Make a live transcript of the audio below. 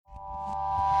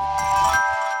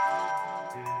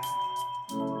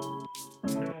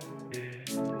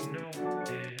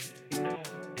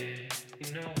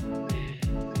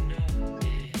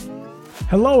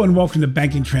Hello and welcome to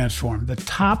Banking Transform, the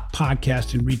top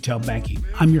podcast in retail banking.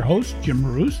 I'm your host, Jim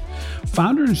Marous,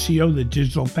 founder and CEO of the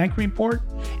Digital Banking Report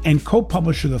and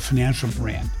co-publisher of the Financial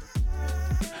Brand.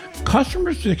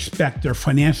 Customers expect their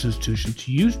financial institution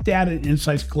to use data and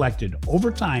insights collected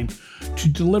over time to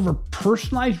deliver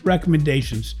personalized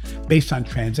recommendations based on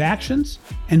transactions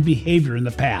and behavior in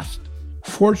the past.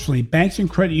 Fortunately, banks and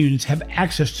credit unions have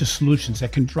access to solutions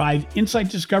that can drive insight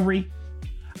discovery,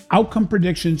 outcome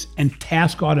predictions, and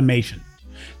task automation.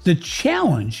 The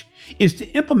challenge is to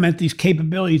implement these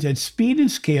capabilities at speed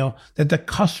and scale that the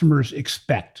customers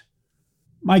expect.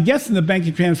 My guests in the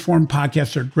Banking Transform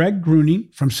podcast are Greg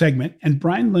Gruening from Segment and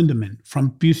Brian Lindeman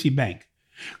from Busey Bank.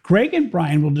 Greg and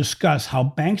Brian will discuss how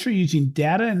banks are using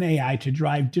data and AI to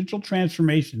drive digital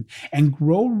transformation and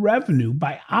grow revenue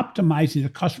by optimizing the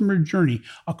customer journey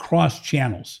across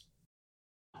channels.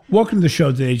 Welcome to the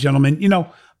show today, gentlemen.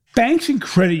 Banks and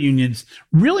credit unions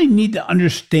really need to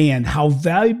understand how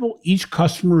valuable each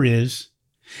customer is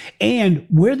and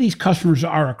where these customers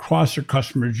are across their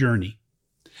customer journey.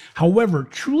 However,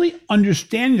 truly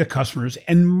understanding the customers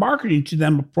and marketing to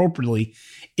them appropriately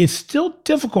is still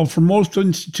difficult for most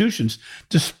institutions,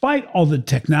 despite all the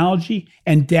technology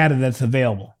and data that's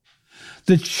available.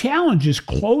 The challenge is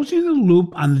closing the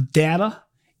loop on the data,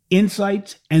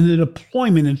 insights, and the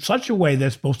deployment in such a way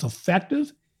that's both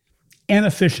effective and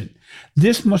efficient.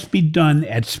 This must be done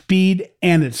at speed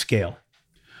and at scale.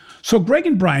 So Greg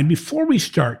and Brian, before we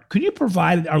start, could you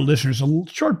provide our listeners a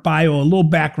short bio, a little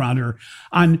backgrounder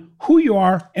on who you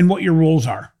are and what your roles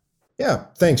are? Yeah,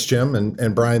 thanks, Jim.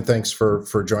 And Brian, thanks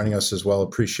for joining us as well.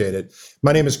 Appreciate it.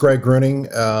 My name is Greg Gruening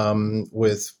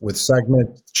with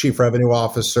Segment, Chief Revenue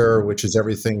Officer, which is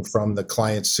everything from the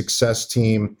client success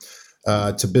team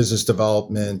to business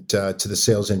development, to the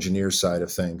sales engineer side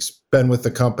of things. Been with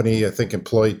the company, I think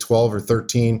employed 12 or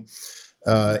 13,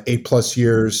 8+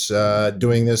 years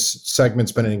doing this.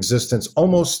 Segment's been in existence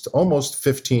almost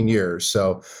 15 years.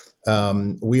 So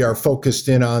we are focused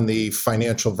in on the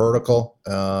financial vertical,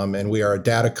 and we are a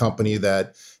data company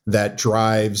that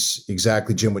drives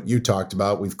exactly, Jim, what you talked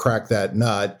about. We've cracked that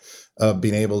nut of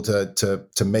being able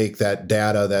to make that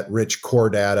data, that rich core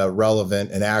data,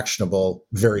 relevant and actionable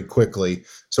very quickly.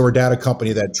 So we're a data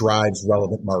company that drives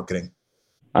relevant marketing.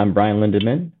 I'm Brian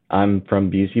Lindeman. I'm from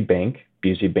Busey Bank.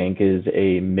 Busey Bank is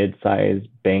a mid-sized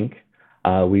bank.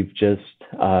 We've just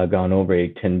gone over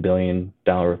a $10 billion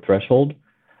threshold.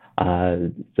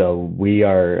 So we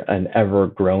are an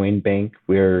ever-growing bank.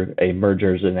 We're a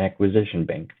mergers and acquisition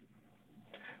bank.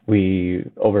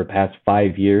 Over the past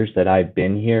 5 years that I've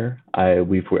been here,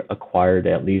 we've acquired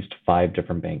at least 5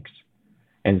 different banks.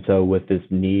 And so with this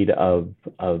need of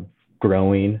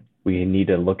growing, we need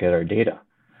to look at our data.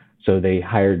 So they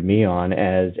hired me on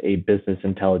as a business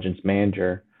intelligence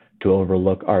manager to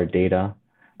overlook our data,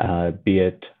 be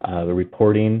it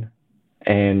reporting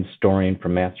and storing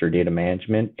from master data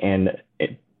management and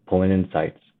pulling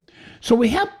insights. So we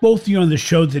have both of you on the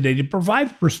show today to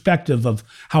provide perspective of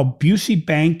how Busey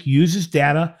Bank uses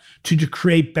data to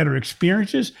create better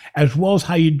experiences, as well as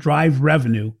how you drive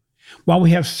revenue, while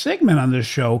we have Segment on this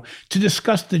show to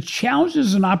discuss the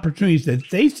challenges and opportunities that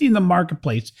they see in the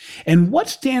marketplace and what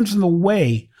stands in the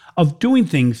way of doing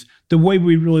things the way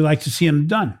we really like to see them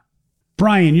done.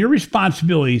 Brian, your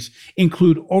responsibilities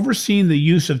include overseeing the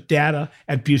use of data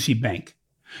at Busey Bank.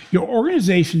 Your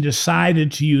organization decided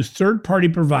to use third-party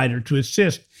provider to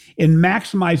assist in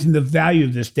maximizing the value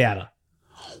of this data.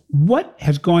 What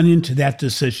has gone into that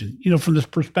decision, from this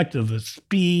perspective of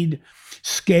speed,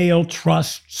 scale,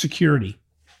 trust, security?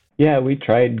 Yeah, we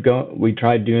tried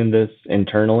doing this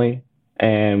internally,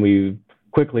 and we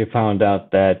quickly found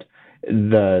out that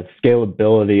the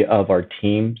scalability of our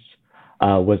teams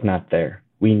was not there.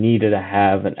 We needed to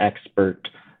have an expert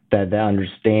that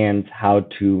understands how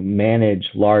to manage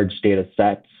large data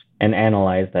sets and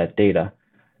analyze that data.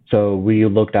 So we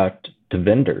looked out to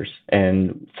vendors,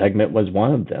 and Segment was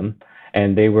one of them,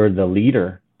 and they were the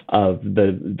leader of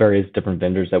the various different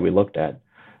vendors that we looked at.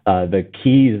 The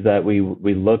keys that we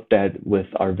looked at with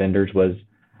our vendors was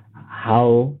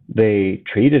how they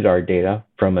treated our data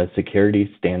from a security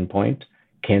standpoint.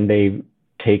 Can they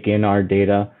take in our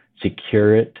data,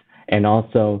 secure it, and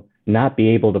also not be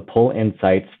able to pull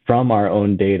insights from our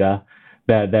own data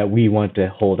that we want to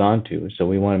hold on to. So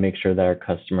we want to make sure that our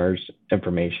customers'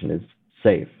 information is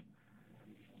safe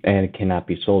and it cannot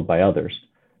be sold by others.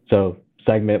 So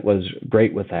Segment was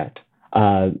great with that.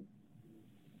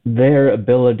 Their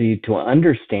ability to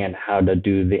understand how to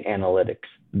do the analytics.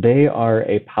 They are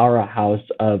a powerhouse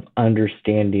of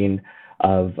understanding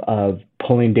of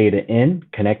pulling data in,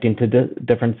 connecting to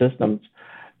different systems,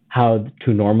 how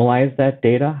to normalize that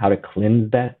data, how to cleanse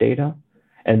that data,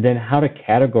 and then how to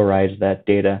categorize that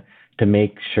data to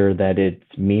make sure that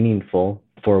it's meaningful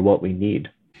for what we need.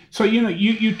 So,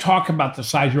 you talk about the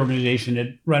size of your organization at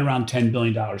right around $10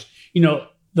 billion.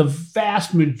 The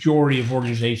vast majority of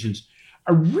organizations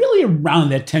are really around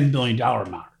that $10 billion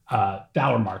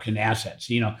dollar mark in assets.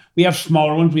 We have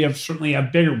smaller ones, we certainly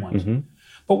have bigger ones. Mm-hmm.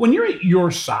 But when you're at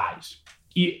your size,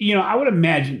 I would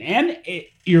imagine, and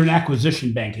you're an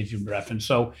acquisition bank, as you've referenced,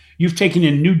 so you've taken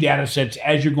in new data sets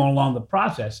as you're going along the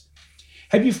process.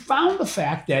 Have you found the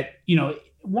fact that,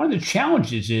 one of the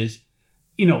challenges is,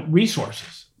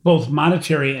 resources, both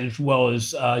monetary as well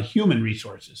as human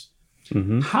resources?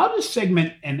 Mm-hmm. How does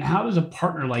Segment and how does a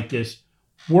partner like this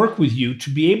work with you to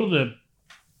be able to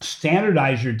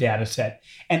standardize your data set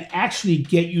and actually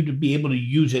get you to be able to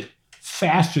use it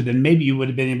faster than maybe you would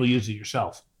have been able to use it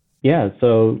yourself? Yeah,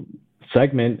 so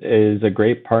Segment is a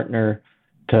great partner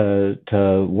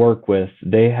to work with.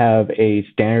 They have a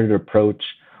standard approach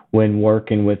when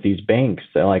working with these banks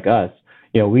like us.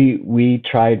 We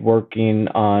tried working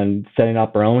on setting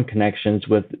up our own connections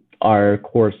with our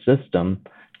core system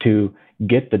to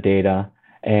get the data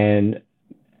and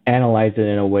analyze it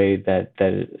in a way that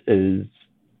is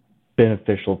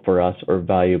beneficial for us or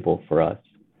valuable for us.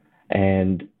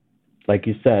 And like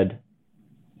you said,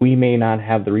 we may not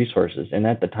have the resources. And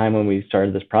at the time when we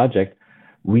started this project,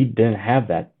 we didn't have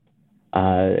that.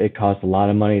 It costs a lot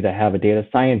of money to have a data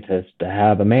scientist, to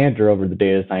have a manager over the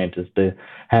data scientist, to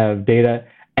have data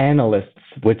analysts,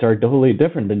 which are totally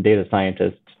different than data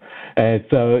scientists. And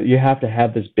so you have to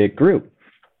have this big group.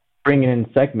 Bringing in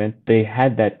Segment, they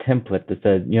had that template that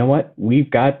said, you know what, we've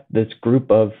got this group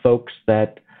of folks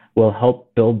that will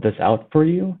help build this out for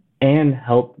you and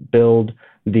help build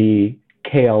the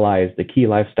KLIs, the key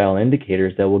lifestyle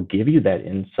indicators that will give you that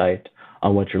insight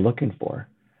on what you're looking for.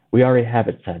 We already have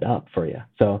it set up for you.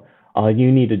 So all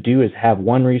you need to do is have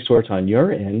one resource on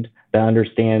your end that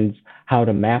understands how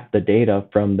to map the data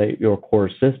from your core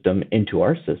system into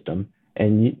our system,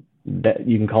 and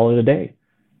you can call it a day.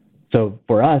 So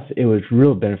for us, it was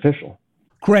real beneficial.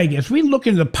 Greg, as we look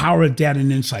into the power of data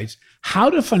and insights, how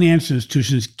do financial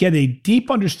institutions get a deep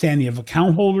understanding of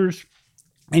account holders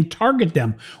and target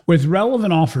them with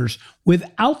relevant offers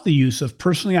without the use of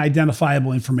personally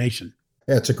identifiable information?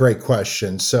 Yeah, it's a great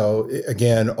question. So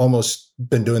again, almost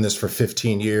been doing this for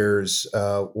 15 years.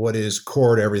 What is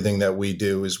core to everything that we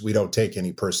do is we don't take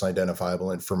any personally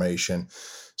identifiable information.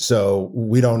 So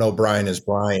we don't know Brian as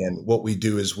Brian. What we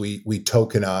do is we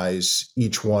tokenize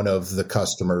each one of the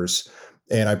customers.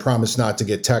 And I promise not to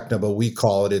get technical, but we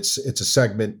call it, it's a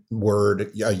Segment word,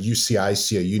 a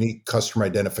UCIC, a unique customer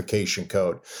identification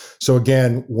code. So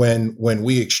again, when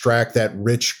we extract that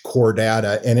rich core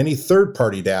data and any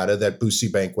third-party data that Busey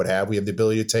Bank would have, we have the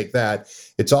ability to take that.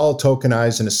 It's all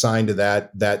tokenized and assigned to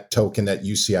that token, that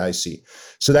UCIC.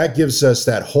 So that gives us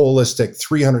that holistic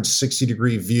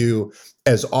 360-degree view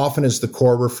as often as the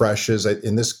core refreshes.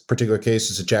 In this particular case,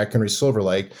 it's a Jack Henry Silver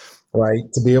Lake. Right,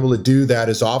 to be able to do that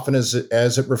as often as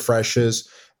it refreshes,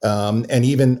 and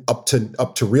even up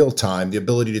to real time, the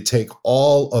ability to take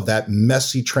all of that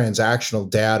messy transactional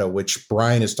data, which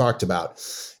Brian has talked about.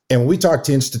 And when we talk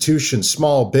to institutions,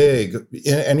 small, big,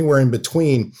 anywhere in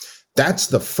between, that's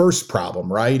the first problem,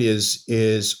 right?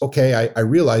 Is okay, I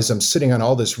realize I'm sitting on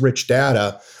all this rich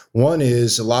data. One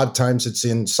is a lot of times it's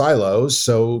in silos.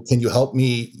 So can you help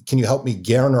me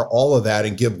garner all of that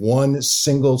and give one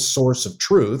single source of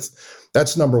truth?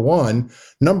 That's number one.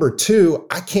 Number two,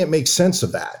 I can't make sense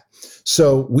of that.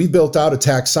 So we built out a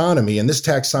taxonomy, and this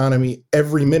taxonomy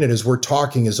every minute as we're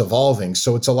talking is evolving.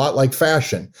 So it's a lot like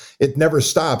fashion. It never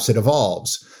stops, it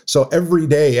evolves. So every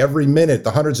day, every minute,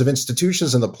 the hundreds of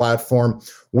institutions in the platform,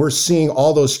 we're seeing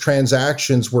all those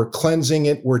transactions, we're cleansing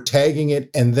it, we're tagging it,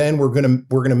 and then we're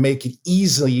gonna make it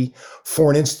easy for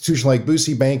an institution like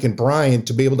Busey Bank and Brian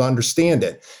to be able to understand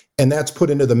it. And that's put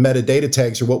into the metadata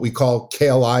tags, or what we call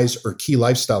KLIs, or key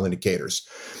lifestyle indicators.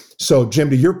 So Jim,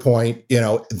 to your point,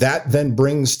 that then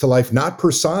brings to life not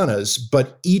personas,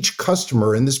 but each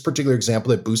customer in this particular example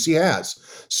that Busey has.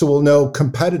 So we'll know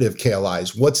competitive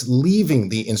KLIs, what's leaving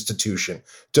the institution,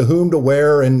 to whom, to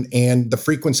where, and the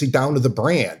frequency down to the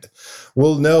brand.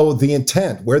 We'll know the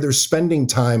intent, where they're spending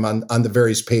time on the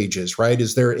various pages, right?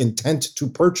 Is there intent to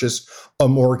purchase a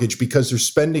mortgage because they're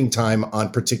spending time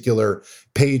on particular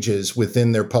pages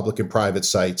within their public and private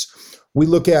sites? We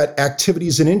look at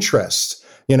activities and interests.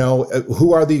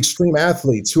 Who are the extreme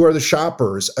athletes? Who are the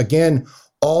shoppers? Again,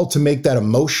 all to make that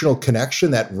emotional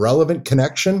connection, that relevant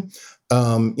connection,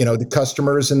 the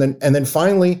customers. And then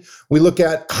finally, we look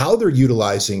at how they're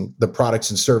utilizing the products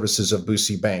and services of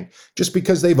Busey Bank. Just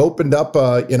because they've opened up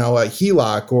a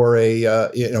HELOC or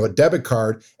a debit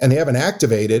card and they haven't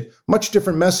activated, much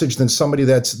different message than somebody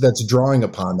that's drawing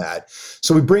upon that.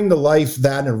 So we bring to life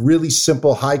that in a really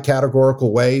simple, high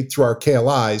categorical way through our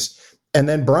KLIs. And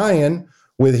then Brian,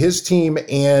 with his team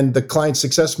and the client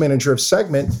success manager of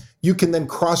Segment, you can then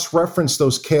cross-reference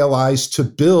those KLIs to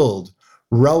build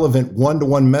relevant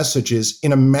one-to-one messages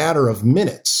in a matter of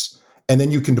minutes. And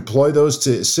then you can deploy those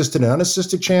to assisted and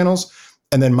unassisted channels.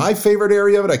 And then my favorite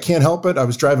area of it, I can't help it, I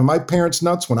was driving my parents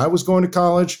nuts when I was going to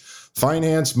college,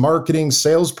 finance, marketing,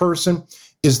 salesperson,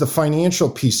 is the financial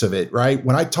piece of it, right?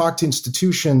 When I talk to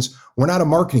institutions, we're not a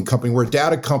marketing company, we're a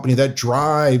data company that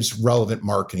drives relevant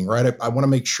marketing, right? I want to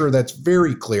make sure that's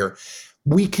very clear.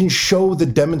 We can show the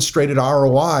demonstrated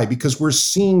ROI because we're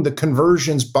seeing the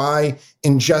conversions by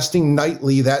ingesting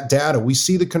nightly that data. We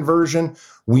see the conversion,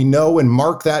 we know and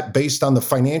mark that based on the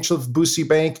financial of Busey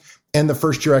Bank and the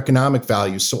first year economic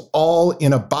value. So all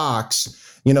in a box,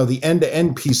 the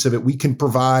end-to-end piece of it, we can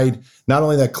provide not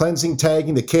only that cleansing,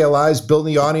 tagging, the KLIs,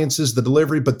 building the audiences, the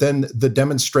delivery, but then the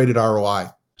demonstrated ROI.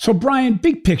 So Brian,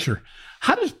 big picture,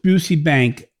 how does Busey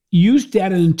Bank use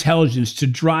data and intelligence to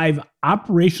drive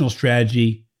operational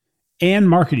strategy and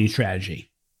marketing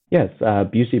strategy? Yes,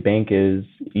 Busey Bank is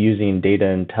using data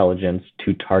intelligence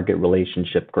to target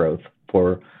relationship growth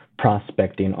for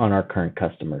prospecting on our current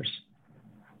customers.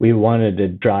 We wanted to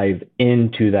drive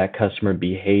into that customer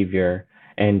behavior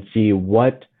and see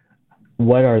what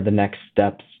are the next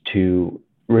steps to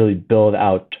really build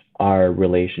out our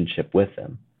relationship with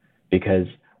them. Because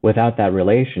without that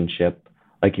relationship,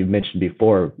 like you mentioned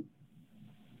before,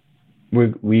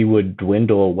 we would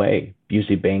dwindle away.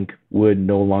 Busey Bank would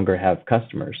no longer have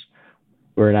customers.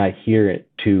 We're not here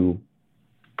to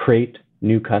create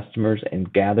new customers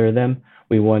and gather them.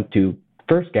 We want to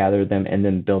first gather them and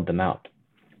then build them out.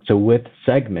 So with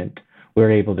Segment,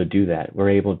 we're able to do that. We're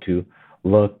able to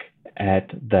look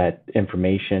at that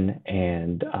information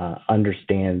and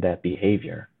understand that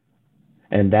behavior.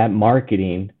 And that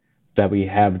marketing that we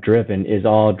have driven is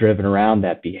all driven around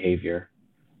that behavior.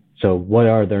 So what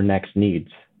are their next needs?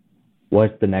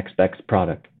 What's the next best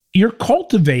product? You're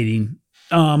cultivating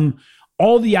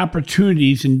all the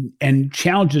opportunities and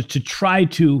challenges to try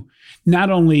to not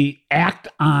only act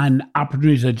on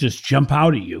opportunities that just jump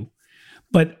out at you,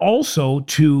 but also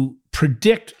to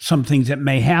predict some things that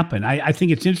may happen. I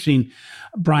think it's interesting,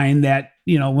 Brian, that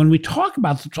when we talk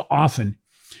about this often,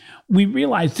 we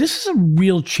realize this is a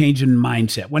real change in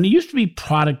mindset. When it used to be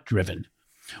product driven,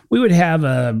 we would have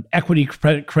an equity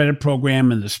credit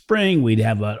program in the spring. We'd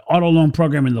have an auto loan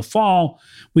program in the fall.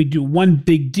 We'd do one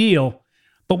big deal,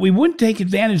 but we wouldn't take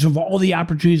advantage of all the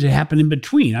opportunities that happen in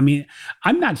between. I mean,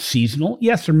 I'm not seasonal.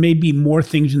 Yes, there may be more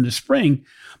things in the spring,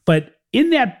 but in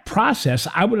that process,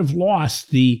 I would have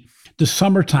lost the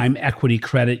summertime equity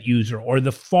credit user or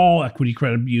the fall equity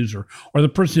credit user or the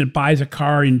person that buys a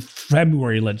car in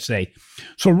February, let's say.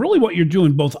 So really what you're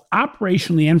doing both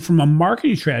operationally and from a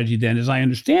marketing strategy then, as I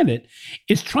understand it,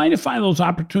 is trying to find those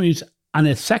opportunities on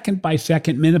a second by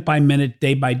second, minute by minute,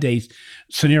 day by day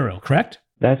scenario, correct?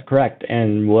 That's correct.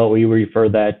 And what we refer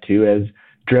that to as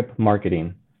drip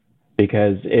marketing,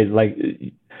 because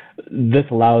this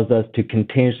allows us to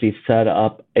continuously set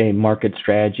up a market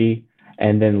strategy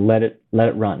and then let it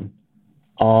run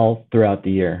all throughout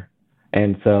the year.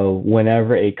 And so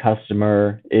whenever a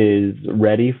customer is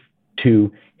ready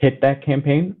to hit that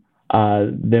campaign,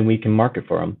 then we can market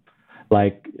for them.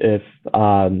 Like if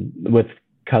with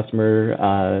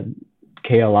customer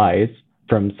KLIs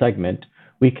from Segment,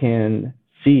 we can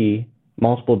see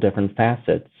multiple different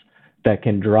facets that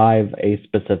can drive a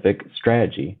specific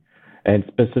strategy. And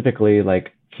specifically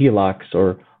like HELOCs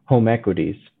or home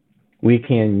equities, we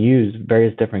can use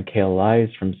various different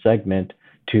KLIs from Segment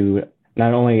to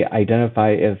not only identify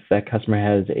if that customer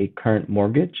has a current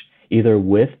mortgage, either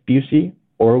with Busey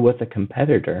or with a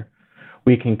competitor.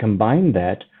 We can combine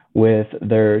that with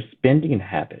their spending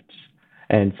habits.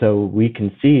 And so we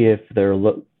can see if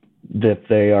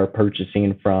they are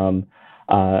purchasing from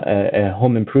a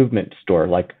home improvement store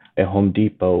like a Home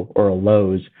Depot or a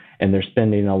Lowe's, and they're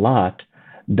spending a lot.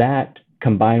 That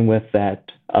combined with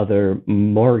that other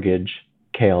mortgage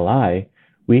KLI,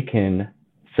 we can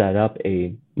set up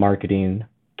a marketing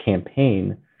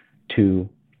campaign to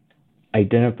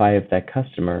identify if that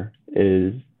customer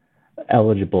is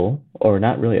eligible or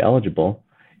not really eligible.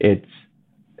 It's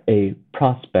a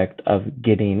prospect of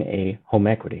getting a home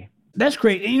equity. That's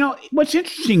great. And what's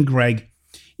interesting, Greg,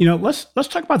 let's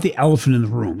talk about the elephant in the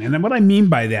room. And what I mean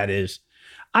by that is,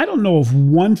 I don't know of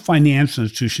one financial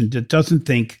institution that doesn't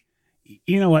think,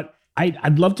 you know what,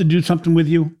 I'd love to do something with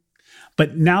you,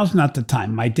 but now's not the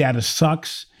time. My data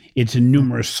sucks. It's in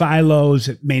numerous silos.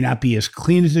 It may not be as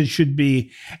clean as it should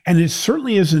be. And it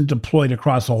certainly isn't deployed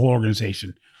across the whole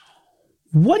organization.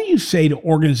 What do you say to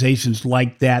organizations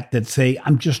like that say,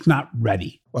 I'm just not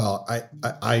ready? Well,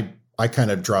 I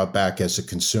kind of draw back as a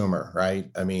consumer,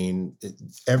 right? I mean,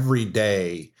 every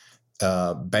day,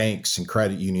 banks and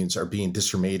credit unions are being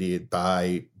disintermediated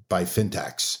by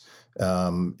fintechs.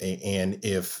 And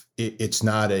if it's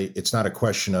not a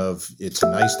question of it's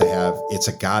a nice to have, it's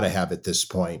a gotta have at this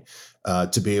point,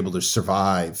 to be able to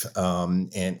survive,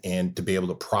 and to be able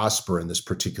to prosper in this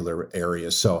particular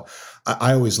area. So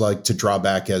I always like to draw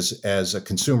back as a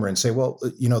consumer and say, well,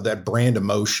 that brand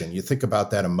emotion, you think about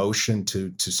that emotion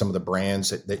to some of the brands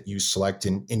that you select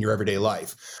in your everyday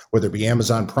life, whether it be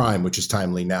Amazon Prime, which is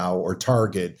timely now, or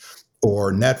Target,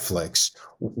 or Netflix.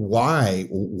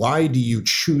 Why do you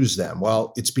choose them?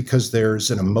 Well, it's because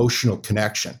there's an emotional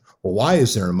connection. Well, why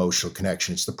is there an emotional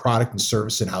connection? It's the product and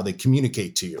service and how they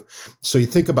communicate to you. So you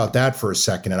think about that for a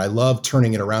second, and I love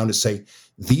turning it around to say,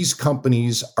 these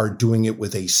companies are doing it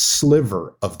with a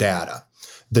sliver of data.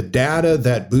 The data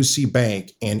that Busey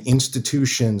Bank and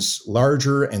institutions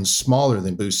larger and smaller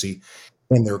than Busey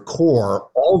in their core,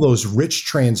 all those rich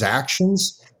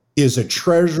transactions, is a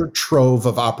treasure trove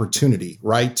of opportunity,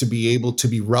 right? To be able to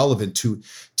be relevant, to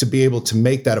be able to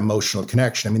make that emotional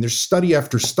connection. I mean, there's study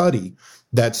after study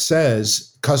that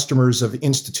says customers of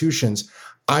institutions,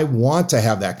 I want to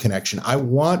have that connection. I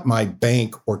want my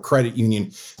bank or credit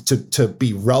union to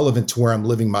be relevant to where I'm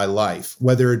living my life,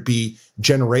 whether it be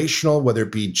generational, whether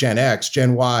it be Gen X,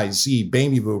 Gen Y, Z,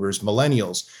 baby boomers,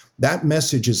 millennials. That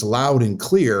message is loud and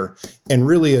clear. And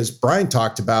really, as Brian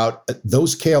talked about,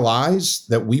 those KLIs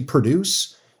that we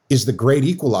produce is the great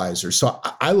equalizer. So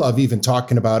I love even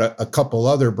talking about a couple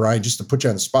other, Brian, just to put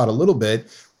you on the spot a little bit,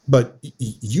 but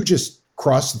you just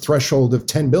crossed the threshold of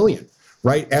 10 billion,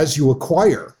 right? As you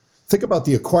acquire, think about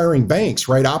the acquiring banks,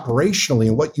 right? Operationally,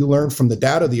 and what you learn from the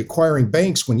data of the acquiring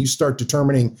banks when you start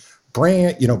determining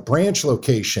branch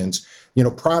locations,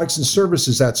 products and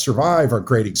services that survive are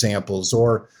great examples.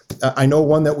 Or I know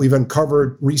one that we've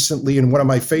uncovered recently, and one of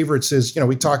my favorites is,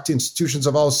 we talk to institutions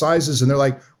of all sizes and they're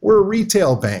like, we're a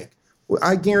retail bank.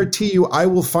 I guarantee you, I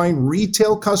will find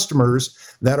retail customers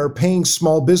that are paying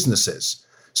small businesses.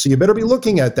 So you better be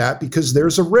looking at that, because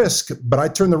there's a risk, but I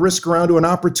turn the risk around to an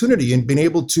opportunity, and being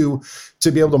able to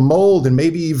be able to mold and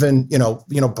maybe even,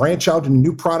 branch out into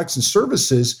new products and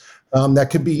services that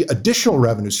could be additional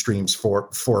revenue streams for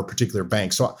a particular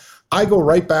bank. So I go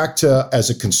right back to, as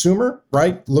a consumer,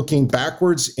 right, looking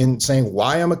backwards and saying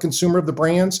why I'm a consumer of the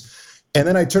brands. And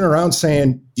then I turn around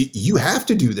saying, you have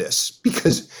to do this,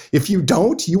 because if you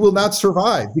don't, you will not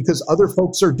survive, because other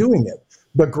folks are doing it.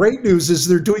 The great news is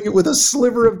they're doing it with a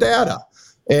sliver of data.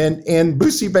 And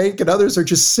Busey Bank and others are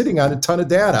just sitting on a ton of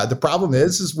data. The problem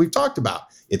is we've talked about,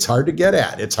 it's hard to get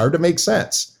at. It's hard to make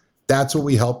sense. That's what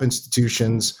we help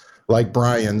institutions like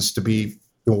Brian's to be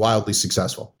wildly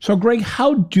successful. So, Greg,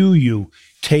 how do you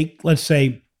take, let's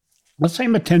say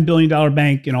I'm a $10 billion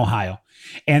bank in Ohio,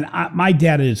 and my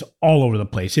data is all over the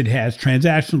place. It has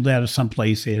transactional data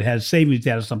someplace, it has savings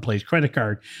data someplace, credit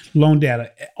card, loan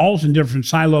data, all in different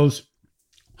silos.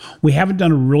 We haven't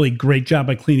done a really great job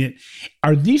of cleaning it.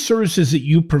 Are these services that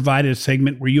you provide a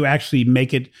segment where you actually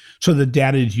make it so the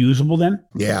data is usable then?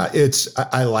 Yeah,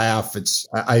 I laugh.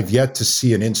 I've yet to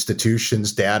see an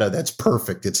institution's data that's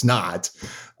perfect. It's not.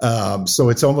 So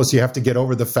it's almost, you have to get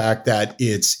over the fact that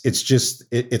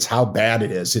it's how bad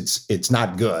it is. It's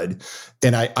not good.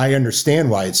 And I understand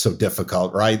why it's so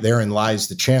difficult, right? Therein lies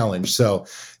the challenge. So,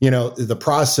 the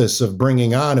process of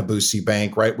bringing on a Busey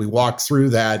Bank, right? We walk through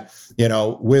that,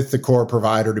 with the core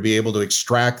provider to be able to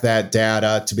extract that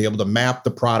data, to be able to map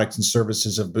the products and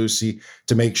services of Busey,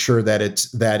 to make sure that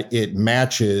it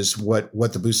matches what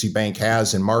the Busey Bank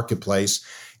has in marketplace.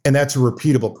 And that's a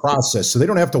repeatable process. So they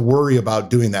don't have to worry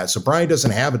about doing that. So Brian doesn't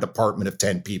have a department of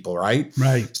 10 people, right?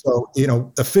 Right. So,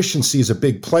 efficiency is a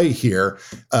big play here,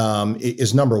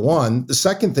 is number one. The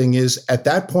second thing is, at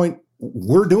that point,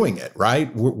 we're doing it,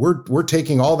 right? We're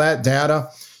taking all that data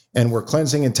and we're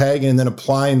cleansing and tagging and then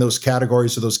applying those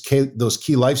categories or those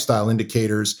key lifestyle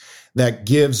indicators that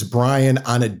gives Brian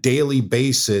on a daily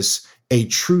basis a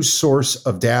true source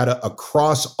of data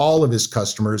across all of his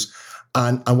customers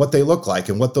on what they look like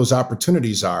and what those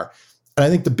opportunities are. And I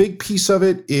think the big piece of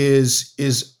it is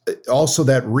also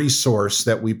that resource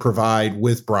that we provide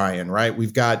with Brian, right?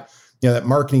 We've got that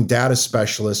marketing data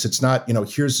specialist. It's not,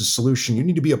 here's the solution. You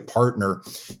need to be a partner.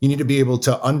 You need to be able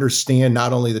to understand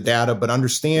not only the data, but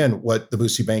understand what the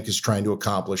Busey Bank is trying to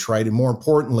accomplish, right? And more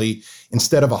importantly,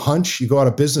 instead of a hunch, you go out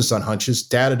of business on hunches.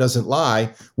 Data doesn't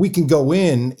lie. We can go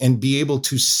in and be able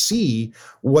to see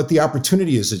what the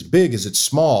opportunity is. It's big, is it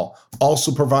small?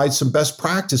 Also provide some best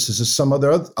practices as some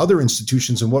other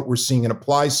institutions and what we're seeing, and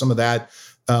apply some of that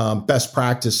best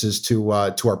practices to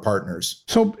our partners.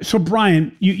 So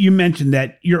Brian, you mentioned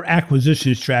that your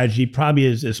acquisition strategy probably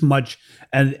is as much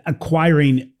as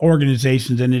acquiring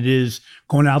organizations than it is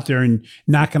going out there and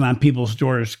knocking on people's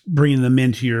doors, bringing them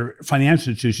into your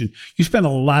financial institution. You spend a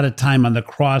lot of time on the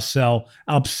cross-sell,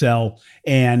 upsell,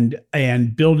 and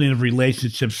building of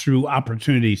relationships through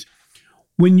opportunities.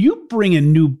 When you bring a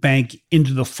new bank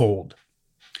into the fold,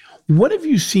 what have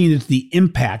you seen as the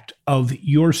impact of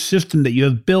your system that you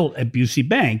have built at Busey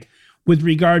Bank with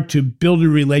regard to building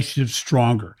relationships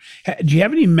stronger? Do you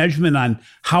have any measurement on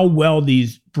how well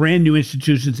these brand new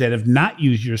institutions that have not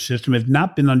used your system, have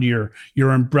not been under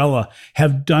your umbrella,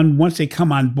 have done once they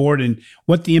come on board, and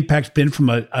what the impact's been from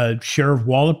a share of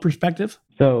wallet perspective?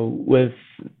 So with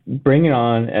bringing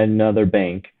on another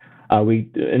bank,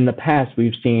 in the past,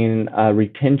 we've seen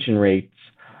retention rates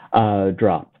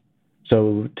drop.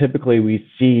 So typically we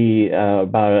see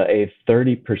about a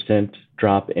 30%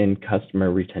 drop in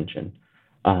customer retention.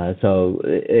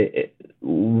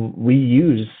 We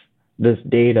use this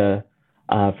data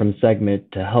from Segment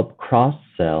to help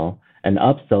cross-sell and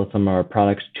upsell some of our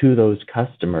products to those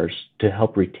customers to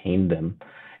help retain them.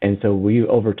 And so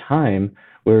over time,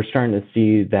 we're starting to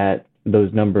see that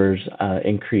those numbers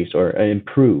increase or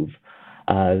improve.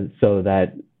 So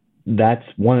that's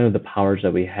one of the powers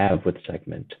that we have with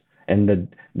Segment. And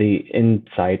the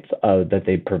insights that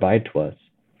they provide to us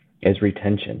is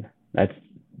retention.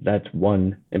 That's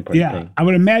one important thing. I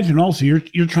would imagine also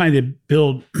you're trying to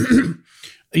build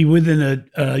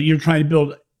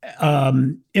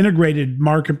integrated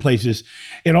marketplaces.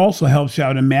 It also helps you, I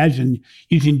would imagine,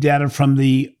 using data from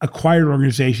the acquired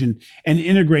organization and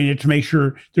integrating it to make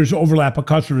sure there's overlap of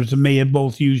customers that may have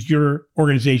both used your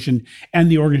organization and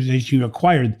the organization you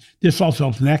acquired. This also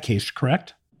helps in that case,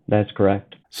 correct? That's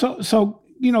correct. So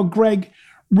Greg,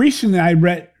 recently I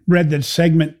read that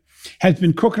Segment has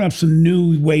been cooking up some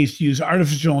new ways to use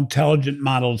artificial intelligence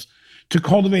models to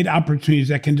cultivate opportunities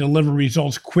that can deliver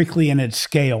results quickly and at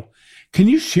scale. Can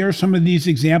you share some of these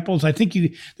examples? I think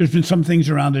there's been some things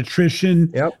around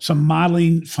attrition, some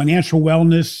modeling, financial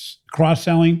wellness,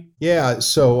 cross-selling. Yeah,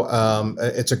 so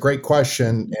it's a great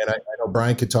question. And I know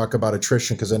Brian could talk about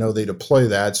attrition because I know they deploy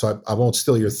that. So I won't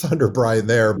steal your thunder, Brian,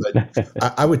 there.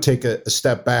 But I would take a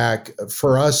step back.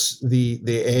 For us, the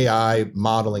AI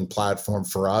modeling platform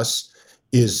for us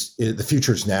is the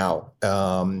future's now.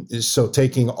 So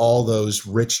taking all those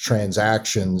rich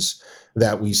transactions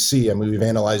that we see, I mean, we've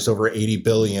analyzed over 80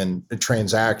 billion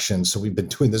transactions. So we've been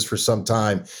doing this for some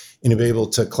time and be able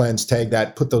to cleanse, tag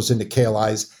that, put those into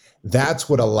KLIs. That's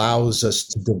what allows us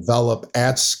to develop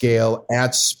at scale,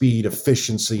 at speed,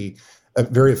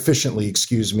 very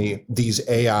efficiently, these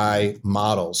AI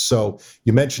models. So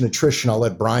you mentioned attrition. I'll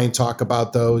let Brian talk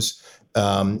about those.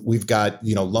 We've got,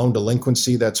 loan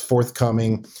delinquency that's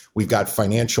forthcoming. We've got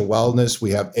financial wellness.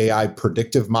 We have AI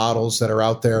predictive models that are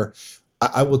out there.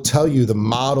 I will tell you, the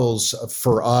models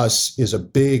for us is a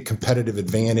big competitive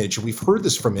advantage. We've heard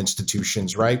this from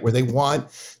institutions, right, where they want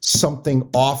something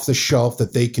off the shelf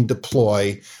that they can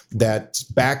deploy, that's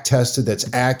back tested,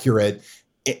 that's accurate.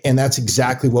 And that's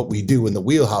exactly what we do in the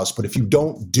wheelhouse. But if you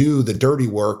don't do the dirty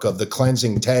work of the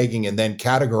cleansing, tagging, and then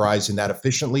categorizing that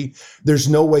efficiently, there's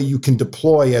no way you can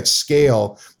deploy at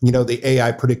scale, the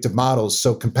AI predictive models.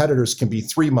 So competitors can be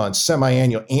 3 months,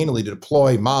 semi-annual, annually to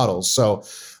deploy models. So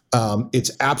it's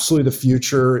absolutely the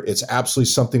future. It's absolutely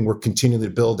something we're continuing to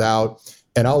build out.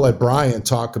 And I'll let Brian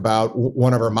talk about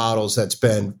one of our models that's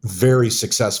been very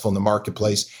successful in the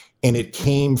marketplace. And it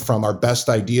came from our best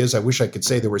ideas. I wish I could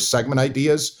say they were Segment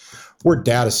ideas. We're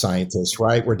data scientists,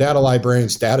 right? We're data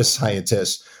librarians, data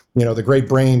scientists. The great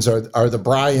brains are the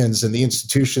Brians and the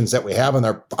institutions that we have on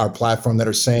our platform that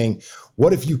are saying,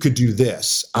 what if you could do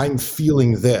this? I'm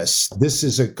feeling this. This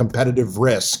is a competitive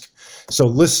risk. So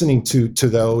listening to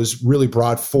those really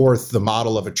brought forth the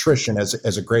model of attrition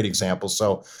as a great example.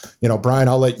 So, Brian,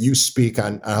 I'll let you speak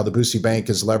on how the Busey Bank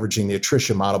is leveraging the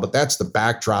attrition model, but that's the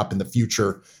backdrop in the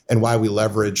future and why we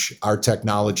leverage our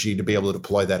technology to be able to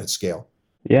deploy that at scale.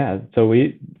 Yeah, so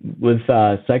with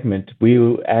Segment,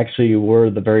 we actually were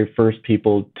the very first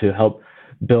people to help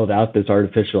build out this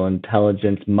artificial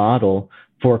intelligence model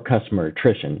for customer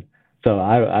attrition. So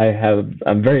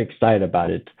I'm very excited about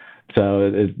it.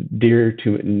 So it's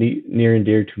near and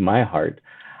dear to my heart.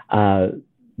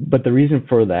 But the reason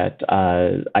for that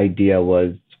idea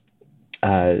was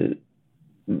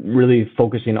really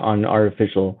focusing on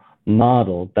artificial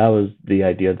model. That was the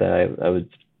idea that I was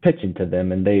pitching to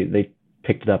them, and they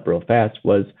picked it up real fast,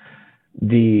 was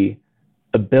the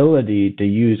ability to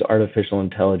use artificial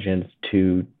intelligence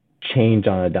to change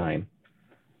on a dime.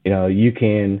 You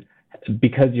can,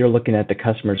 because you're looking at the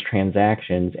customer's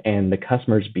transactions and the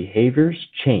customer's behaviors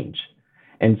change.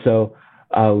 And so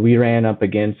we ran up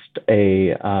against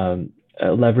leveraging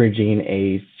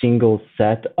a single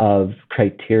set of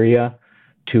criteria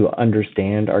to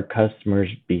understand our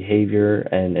customers' behavior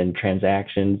and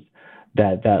transactions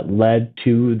that led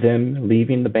to them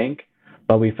leaving the bank.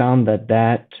 But we found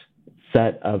that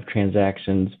set of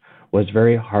transactions was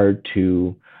very hard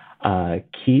to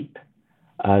keep,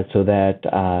 so that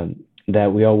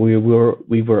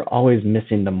we were always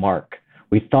missing the mark.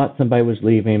 We thought somebody was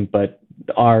leaving, but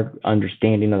our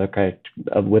understanding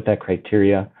with that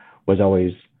criteria was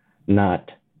always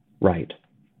not right.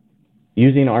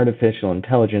 Using artificial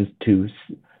intelligence to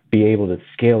be able to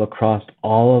scale across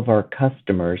all of our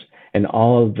customers and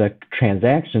all of the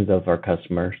transactions of our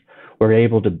customers, we're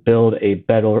able to build a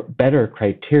better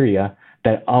criteria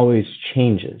that always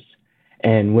changes.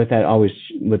 And with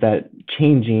that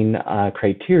changing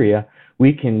criteria,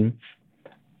 we can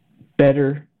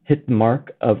better hit the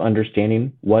mark of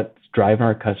understanding what's driving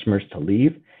our customers to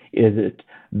leave. Is it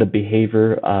the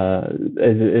behavior?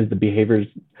 Is the behaviors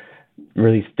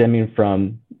really stemming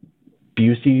from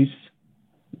Busey's,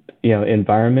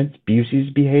 environments,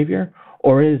 Busey's behavior,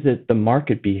 or is it the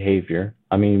market behavior?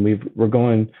 I mean, we're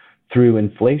going through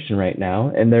inflation right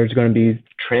now, and there's going to be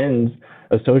trends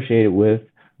associated with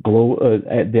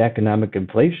the economic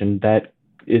inflation that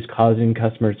is causing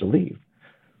customers to leave.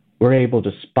 We're able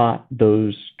to spot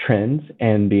those trends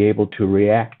and be able to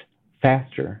react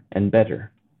faster and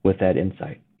better with that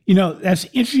insight. That's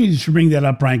interesting to bring that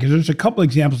up, Brian, because there's a couple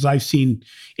examples I've seen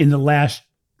in the last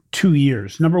 2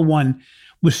 years. Number one,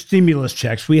 with stimulus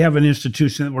checks, we have an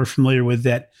institution that we're familiar with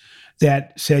that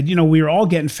said, we were all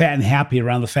getting fat and happy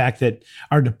around the fact that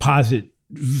our deposit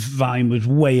volume was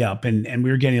way up, and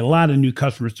we were getting a lot of new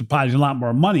customers depositing a lot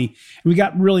more money, and we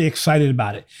got really excited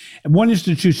about it. And one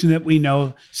institution that we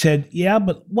know said, yeah,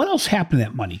 but what else happened to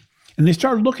that money? And they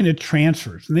started looking at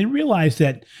transfers, and they realized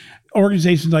that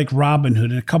organizations like Robinhood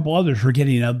and a couple others were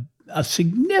getting a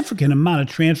significant amount of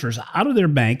transfers out of their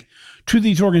bank to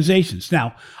these organizations.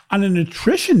 Now, on an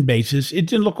attrition basis, it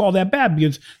didn't look all that bad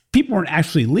because people weren't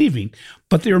actually leaving,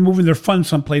 but they were moving their funds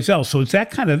someplace else. So it's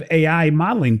that kind of AI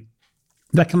modeling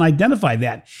that can identify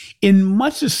that in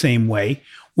much the same way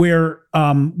where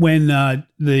when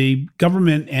the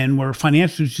government and where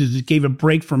financial institutions gave a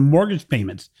break from mortgage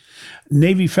payments,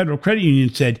 Navy Federal Credit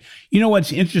Union said,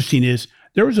 what's interesting is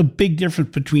there was a big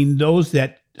difference between those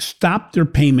that stopped their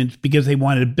payments because they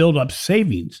wanted to build up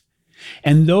savings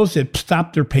and those that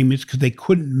stopped their payments because they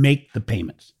couldn't make the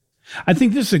payments. I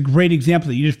think this is a great example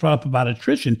that you just brought up about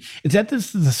attrition, is that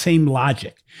this is the same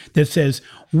logic that says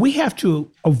we have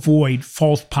to avoid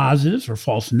false positives or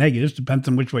false negatives, depends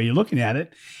on which way you're looking at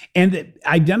it, and it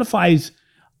identifies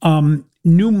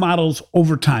new models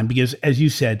over time because, as you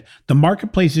said, the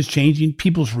marketplace is changing,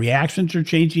 people's reactions are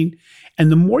changing, and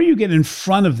the more you get in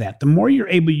front of that, the more you're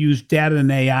able to use data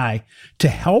and AI to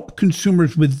help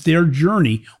consumers with their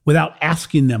journey without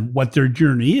asking them what their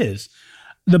journey is,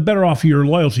 the better off your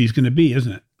loyalty is going to be,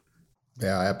 isn't it?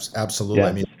 Yeah,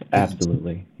 absolutely. Yes,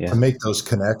 absolutely. Yeah. To make those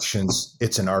connections,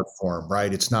 it's an art form,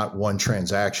 right? It's not one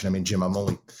transaction. Jim, I'm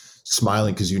only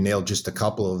smiling because you nailed just a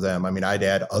couple of them. I'd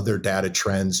add other data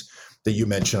trends that you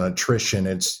mentioned on attrition.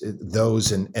 It's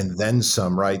those and then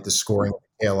some, right? The scoring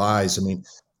ALIs.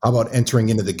 How about entering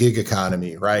into the gig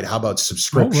economy, right? How about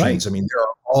subscriptions? Oh, right. There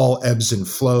are all ebbs and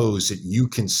flows that you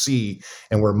can see,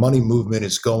 and where money movement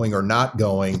is going or not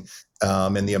going,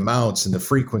 and the amounts and the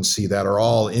frequency that are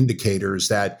all indicators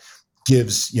that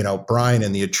gives, Brian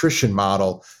and the attrition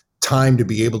model time to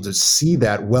be able to see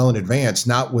that well in advance,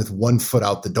 not with one foot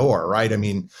out the door, right?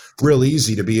 Real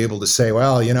easy to be able to say,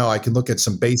 well, I can look at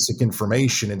some basic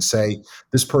information and say,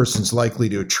 this person's likely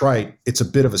to attrite. It's a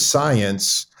bit of a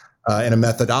science and a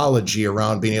methodology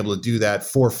around being able to do that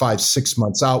 4, 5, 6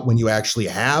 months out when you actually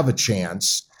have a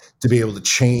chance to be able to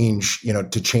change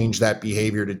that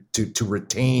behavior to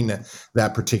retain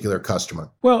that particular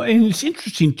customer. Well, and it's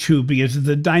interesting too, because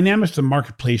the dynamics of the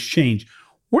marketplace change.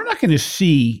 We're not going to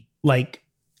see like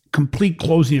complete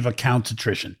closing of accounts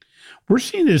attrition. We're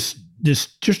seeing this this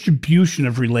distribution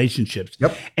of relationships.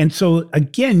 Yep. And so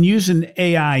again, using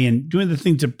AI and doing the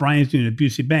things that Brian's doing at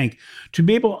Busey Bank to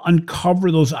be able to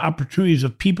uncover those opportunities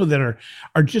of people that are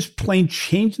just plain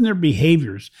changing their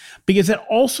behaviors, because that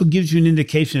also gives you an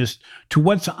indication as to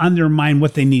what's on their mind,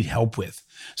 what they need help with.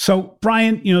 So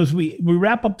Brian, as we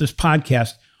wrap up this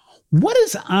podcast, what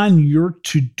is on your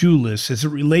to-do list as it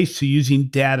relates to using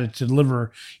data to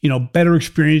deliver, better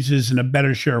experiences and a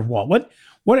better share of wallet?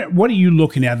 What are you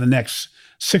looking at the next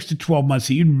 6 to 12 months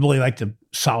that you'd really like to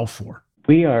solve for?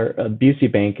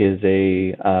 Busey Bank is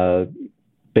a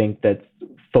bank that's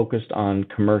focused on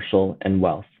commercial and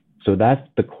wealth. So that's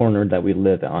the corner that we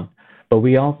live on. But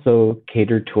we also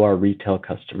cater to our retail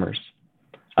customers.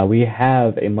 We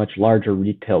have a much larger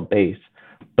retail base,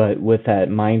 but with that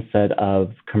mindset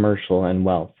of commercial and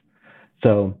wealth.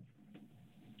 So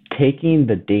taking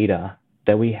the data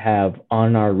that we have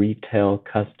on our retail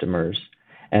customers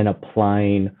and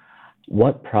applying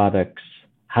what products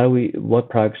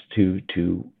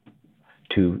to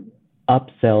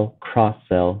upsell,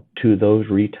 cross-sell to those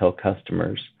retail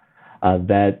customers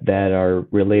that are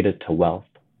related to wealth.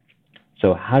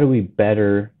 So how do we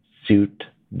better suit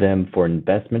them for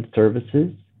investment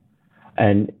services?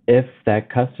 And if that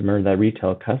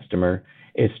retail customer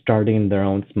is starting their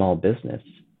own small business,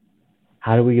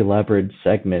 how do we leverage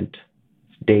segment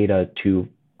data to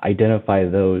identify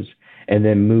those and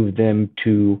then move them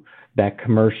to that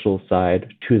commercial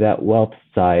side, to that wealth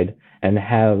side, and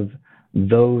have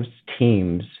those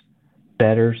teams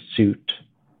better suit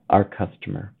our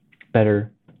customer,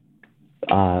 better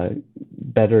suit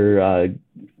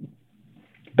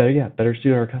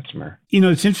our customer.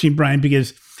 It's interesting, Brian,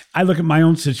 because I look at my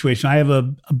own situation. I have a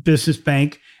business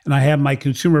bank and I have my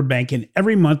consumer bank, and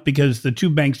every month, because the two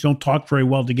banks don't talk very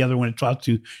well together when it talks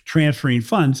to transferring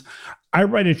funds, I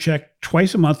write a check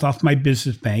twice a month off my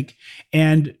business bank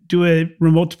and do a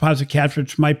remote deposit capture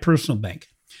to my personal bank.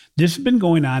 This has been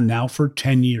going on now for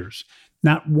 10 years.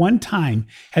 Not one time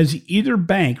has either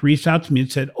bank reached out to me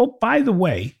and said, oh, by the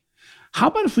way, how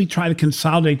about if we try to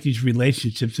consolidate these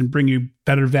relationships and bring you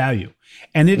better value?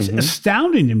 And it's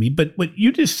astounding to me, but what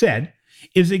you just said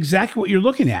is exactly what you're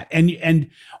looking at. And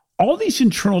all these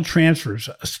internal transfers,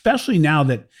 especially now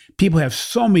that people have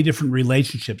so many different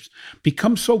relationships,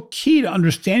 become so key to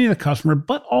understanding the customer,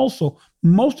 but also,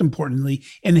 most importantly,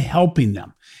 in helping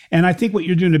them. And I think what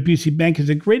you're doing at Busey Bank is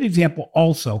a great example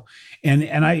also.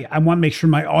 And I want to make sure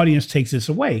my audience takes this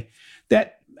away,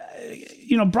 that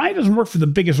Brian doesn't work for the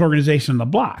biggest organization on the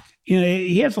block.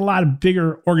 He has a lot of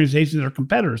bigger organizations that are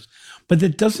competitors, but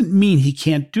that doesn't mean he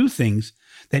can't do things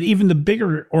that even the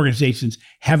bigger organizations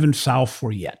haven't solved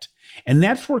for yet. And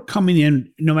that's where coming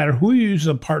in, no matter who you use as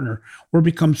a partner, where it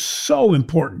becomes so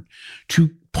important to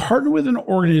partner with an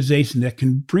organization that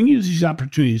can bring you these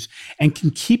opportunities and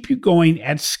can keep you going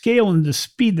at scale and the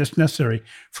speed that's necessary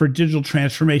for digital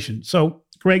transformation. So,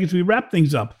 Greg, as we wrap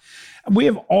things up, we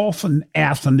have often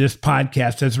asked on this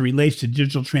podcast as it relates to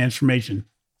digital transformation,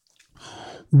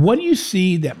 what do you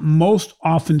see that most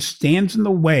often stands in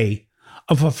the way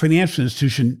of a financial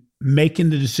institution making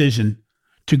the decision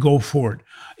to go forward?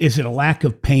 Is it a lack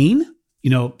of pain?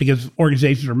 Because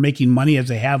organizations are making money as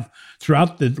they have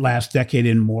throughout the last decade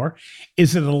and more.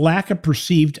 Is it a lack of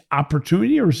perceived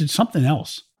opportunity, or is it something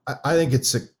else? I think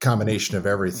it's a combination of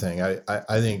everything.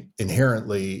 I think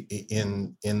inherently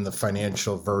in the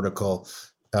financial vertical,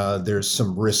 there's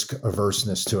some risk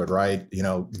averseness to it, right?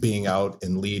 Being out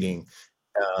and leading,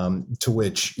 to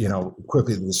which,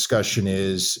 quickly the discussion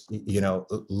is,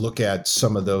 look at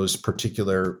some of those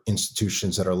particular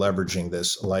institutions that are leveraging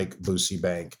this, like Busey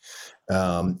Bank.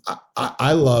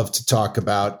 I love to talk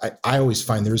about, I always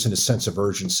find there isn't a sense of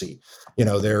urgency.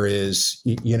 There is,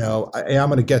 I'm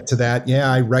going to get to that.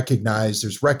 Yeah, I recognize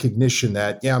there's recognition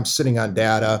that, I'm sitting on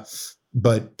data,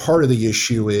 but part of the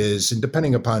issue is, and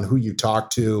depending upon who you talk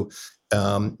to,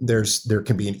 there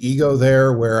can be an ego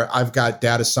there where I've got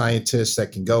data scientists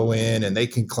that can go in and they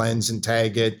can cleanse and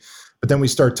tag it. But then we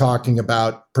start talking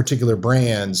about particular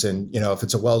brands, and, if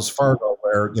it's a Wells Fargo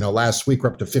where, last week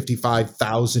we're up to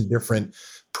 55,000 different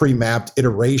pre-mapped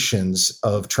iterations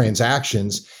of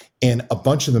transactions, and a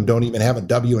bunch of them don't even have a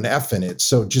W and F in it.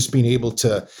 So just being able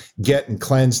to get and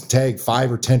cleanse and tag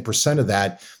 5 or 10% of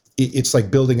that, it's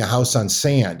like building a house on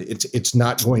sand. It's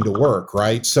not going to work,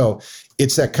 right? So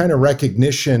it's that kind of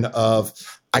recognition of,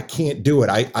 I can't do it.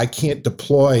 I can't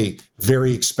deploy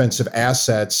very expensive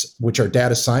assets, which are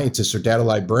data scientists or data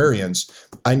librarians.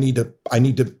 I need to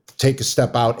take a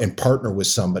step out and partner with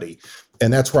somebody.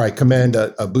 And that's where I commend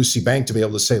a Busey Bank to be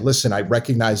able to say, listen, I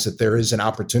recognize that there is an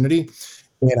opportunity.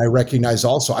 And I recognize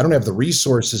also I don't have the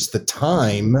resources, the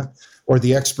time, or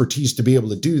the expertise to be able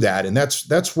to do that. And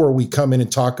that's where we come in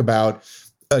and talk about,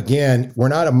 again, we're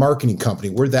not a marketing company.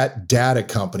 We're that data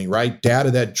company, right?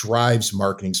 Data that drives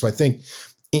marketing. So I think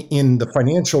in the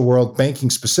financial world, banking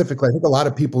specifically, I think a lot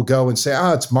of people go and say,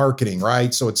 it's marketing,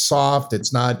 right? So it's soft.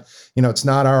 It's not, it's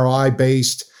not ROI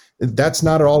based. That's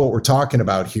not at all what we're talking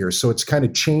about here. So it's kind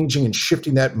of changing and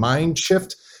shifting that mind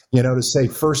shift, to say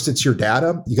first it's your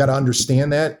data. You got to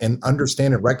understand that and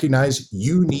understand and recognize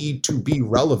you need to be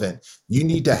relevant. You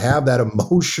need to have that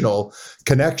emotional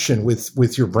connection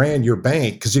with your brand, your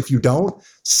bank, because if you don't,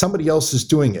 somebody else is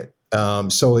doing it.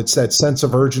 So it's that sense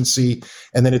of urgency.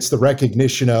 And then it's the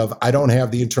recognition of, I don't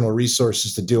have the internal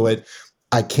resources to do it.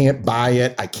 I can't buy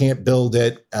it. I can't build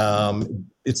it.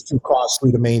 It's too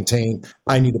costly to maintain.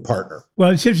 I need a partner. Well,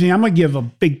 it's interesting. I'm going to give a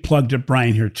big plug to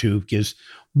Brian here too, because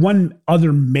one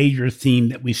other major theme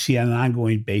that we see on an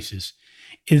ongoing basis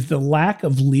is the lack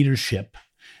of leadership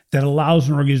that allows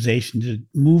an organization to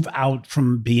move out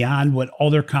from beyond what all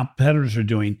their competitors are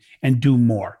doing and do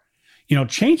more.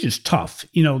 Change is tough.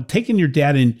 Taking your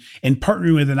data and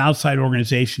partnering with an outside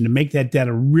organization to make that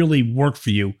data really work for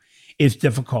you is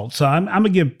difficult. So I'm going to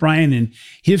give Brian and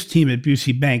his team at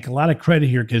Busey Bank a lot of credit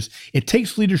here, because it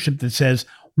takes leadership that says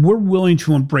we're willing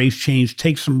to embrace change,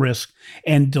 take some risk,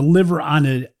 and deliver on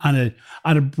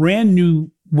a brand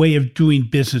new way of doing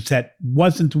business that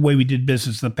wasn't the way we did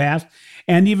business in the past.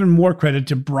 And even more credit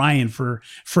to Brian for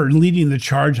leading the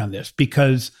charge on this,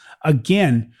 because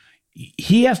again,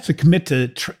 he has to commit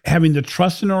to having the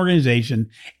trust in the organization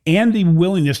and the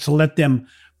willingness to let them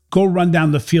go run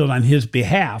down the field on his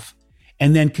behalf.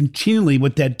 And then continually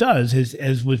what that does is,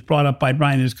 as was brought up by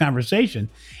Brian in his conversation,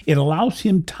 it allows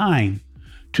him time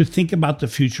to think about the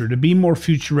future, to be more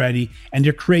future ready, and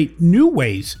to create new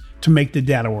ways to make the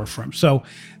data work for him. So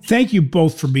thank you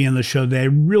both for being on the show today. I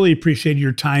really appreciate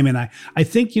your time. And I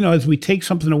think, as we take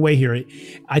something away here,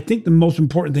 I think the most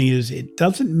important thing is it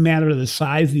doesn't matter the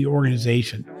size of the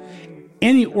organization.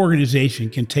 Any organization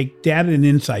can take data and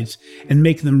insights and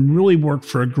make them really work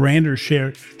for a grander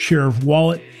share of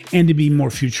wallet and to be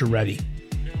more future ready.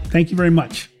 Thank you very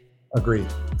much.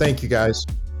 Agreed. Thank you, guys.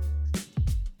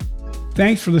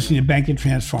 Thanks for listening to Bank and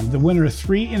Transform, the winner of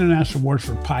 3 international awards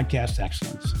for podcast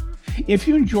excellence. If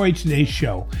you enjoyed today's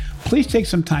show, please take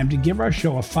some time to give our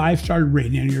show a 5-star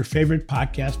rating on your favorite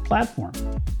podcast platform.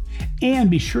 And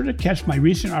be sure to catch my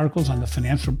recent articles on the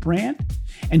financial brand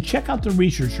and check out the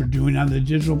research we're doing on the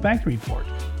Digital Banking Report.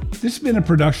 This has been a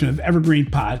production of Evergreen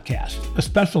Podcast. A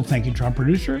special thank you to our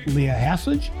producer, Leah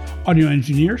Haslage, audio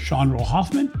engineer, Sean Roll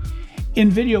Hoffman,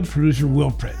 and video producer,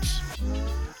 Will Pritz.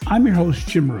 I'm your host,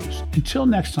 Jim Roos. Until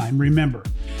next time, remember,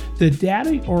 the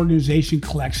data your organization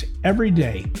collects every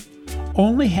day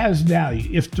only has value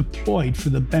if deployed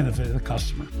for the benefit of the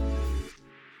customer.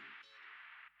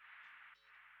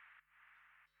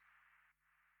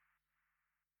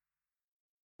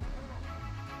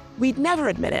 We'd never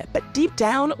admit it, but deep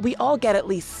down, we all get at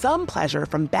least some pleasure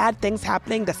from bad things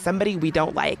happening to somebody we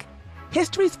don't like.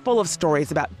 History's full of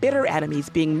stories about bitter enemies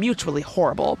being mutually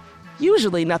horrible.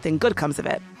 Usually nothing good comes of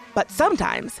it. But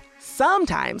sometimes,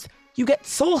 you get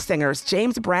soul singers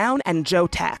James Brown and Joe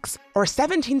Tex, or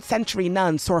 17th century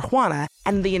nun Sor Juana,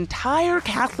 and the entire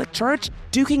Catholic Church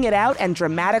duking it out and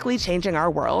dramatically changing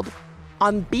our world.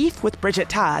 On Beef with Bridget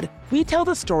Todd, we tell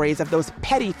the stories of those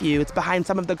petty feuds behind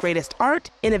some of the greatest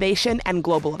art, innovation, and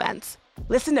global events.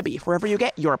 Listen to Beef wherever you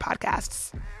get your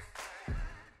podcasts.